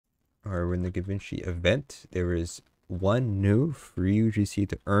or in the Givenchy event, there is one new free UGC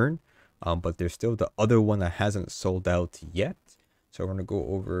to earn, but there's still the other one that hasn't sold out yet. So we're going to go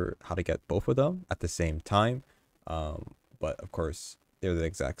over how to get both of them at the same time. But of course, they're the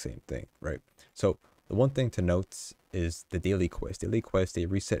exact same thing, right? So the one thing to note is the daily quest. Daily quests, they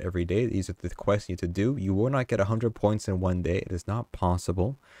reset every day. These are the quests you need to do. You will not get 100 points in one day. It is not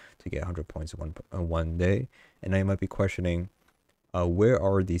possible to get 100 points in one day. And now you might be questioning, where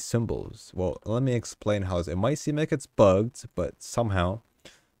are these symbols? Well, let me explain how it might seem like it's bugged, but somehow,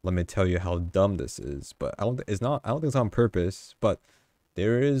 let me tell you how dumb this is. But I don't think it's on purpose, but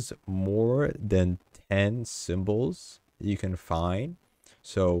there is more than 10 symbols you can find.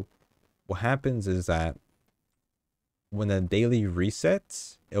 So what happens is that when the daily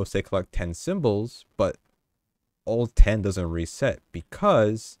resets, it'll say collect 10 symbols, but all 10 doesn't reset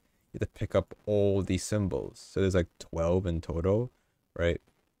because you have to pick up all these symbols. So there's like 12 in total, right?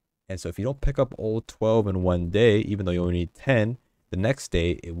 And so if you don't pick up all 12 in one day, even though you only need 10, the next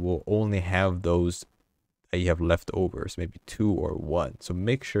day it will only have those that you have left over, so maybe 2 or 1. So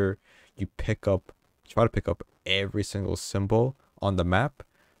make sure you try to pick up every single symbol on the map,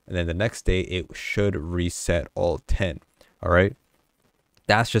 and then the next day it should reset all 10. All right,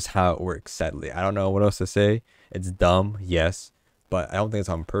 that's just how it works. Sadly, I don't know what else to say. It's dumb, yes, but I don't think it's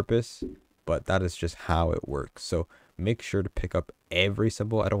on purpose, but that is just how it works. So make sure to pick up every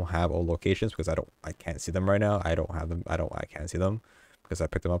symbol. I don't have all locations because I can't see them right now. I don't have them. I can't see them because I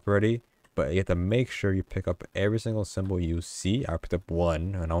picked them up already. But you have to make sure you pick up every single symbol you see. I picked up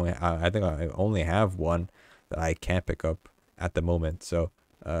one, and I think I only have one that I can't pick up at the moment. So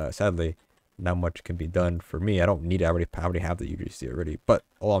sadly, not much can be done for me. I don't need it. I already have the UGC already. But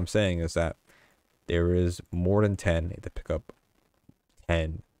all I'm saying is that there is more than 10. You have to pick up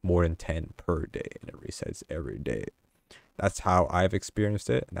 10, more than 10 per day, and it resets every day. That's how I've experienced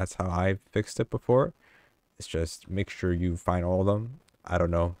it, and that's how I've fixed it before. It's just make sure you find all of them. I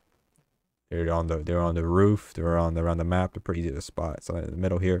don't know. They're on the roof. They're around the map. They're pretty easy to spot. It's in the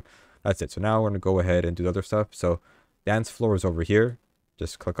middle here. That's it. So now we're gonna go ahead and do the other stuff. So dance floor is over here.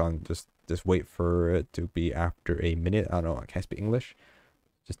 Just click on just wait for it to be after a minute. I don't know. I can't speak English.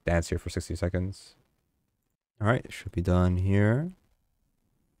 Just dance here for 60 seconds. All right, it should be done here.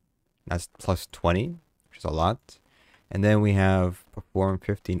 That's plus 20, which is a lot. And then we have perform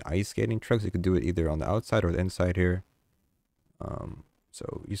 15 ice skating tricks. You can do it either on the outside or the inside here.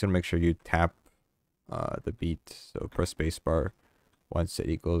 So you just gonna make sure you tap the beat. So press spacebar once it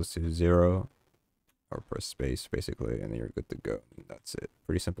equals to 0, or press space basically, and then you're good to go. And that's it.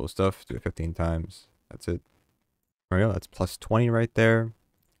 Pretty simple stuff. Do it 15 times. That's it. There we go. That's plus 20 right there.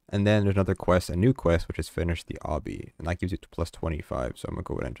 And then there's another quest, a new quest, which is finish the Obby, and that gives you to plus 25. So I'm gonna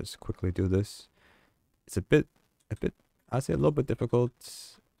go ahead and just quickly do this. It's a bit, I'd say a little bit difficult.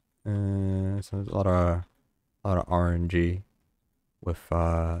 So there's a lot of RNG with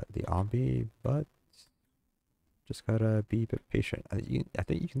the Obby, but just gotta be a bit patient. I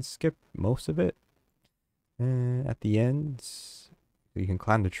think you can skip most of it. At the end, you can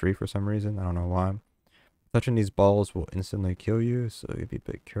climb the tree for some reason. I don't know why. Touching these balls will instantly kill you, so you be a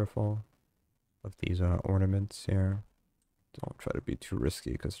bit careful of these ornaments here. Don't try to be too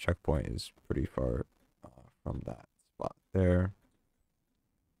risky because checkpoint is pretty far from that spot there.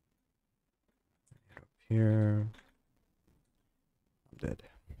 Get up here. I'm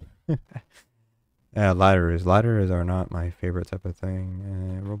dead. Yeah, ladders. Ladders are not my favorite type of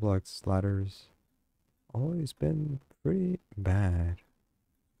thing. Roblox ladders always been pretty bad.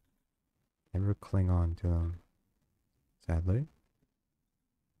 Never cling on to them, sadly.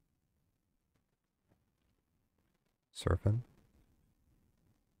 Surfing.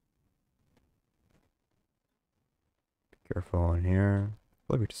 Be careful in here.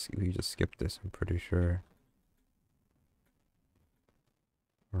 I feel like we just skipped this, I'm pretty sure.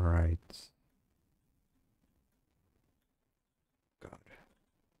 Right. God.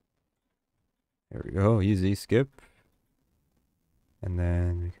 There we go. Easy skip. And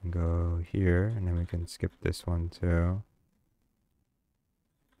then we can go here, and then we can skip this one too.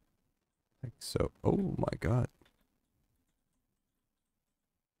 Like so. Oh my god.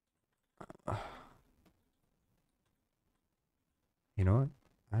 You know what?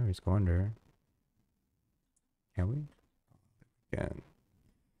 I always go under. Can we? Can.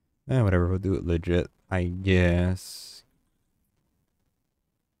 Whatever, we'll do it legit, I guess.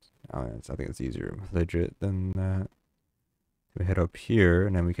 I think it's easier legit than that. We head up here,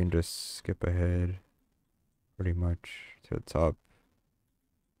 and then we can just skip ahead pretty much to the top.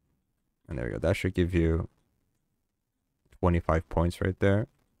 And there we go. That should give you 25 points right there.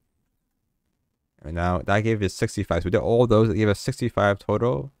 And now that gave us 65. So we did all those. That gave us 65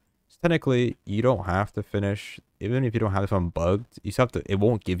 total. technically you don't have to finish, even if you don't have this one bugged, you still have to, it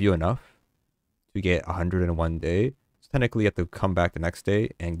won't give you enough to get 100 in one day. So technically you have to come back the next day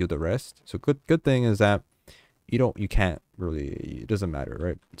and do the rest. So good thing is that you can't really, it doesn't matter,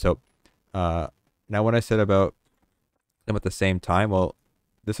 right? So now what I said about them at the same time, well,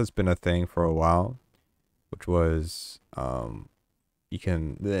 this has been a thing for a while, which was you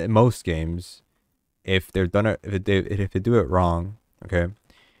can, in most games, if they're done it, if they do it wrong, okay,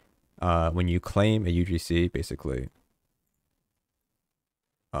 when you claim a UGC, basically,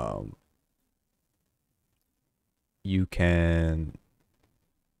 you can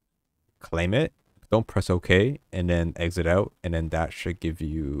claim it, don't press OK, and then exit out, and then that should give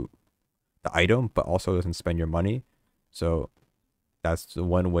you the item, but also doesn't spend your money. So that's the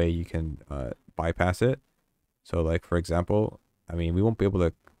one way you can bypass it. So like, for example, I mean, we won't be able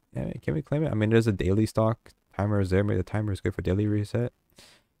to, can we claim it? I mean, there's a daily stock timer is there. Maybe the timer is good for daily reset.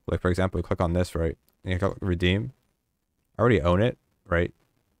 Like, for example, you click on this, right? And you click redeem. I already own it, right?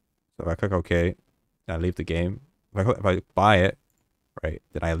 So if I click OK, and I leave the game. If I buy it, right,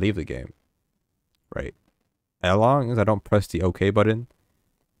 then I leave the game, right? As long as I don't press the OK button,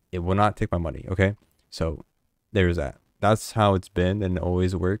 it will not take my money, okay? So there's that. That's how it's been and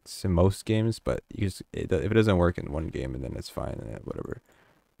always works in most games, but if it doesn't work in one game, and then it's fine, and whatever.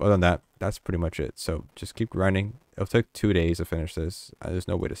 But other than that, that's pretty much it. So just keep grinding. It'll take 2 days to finish this. There's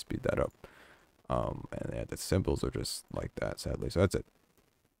no way to speed that up. And yeah, the symbols are just like that, sadly. So that's it.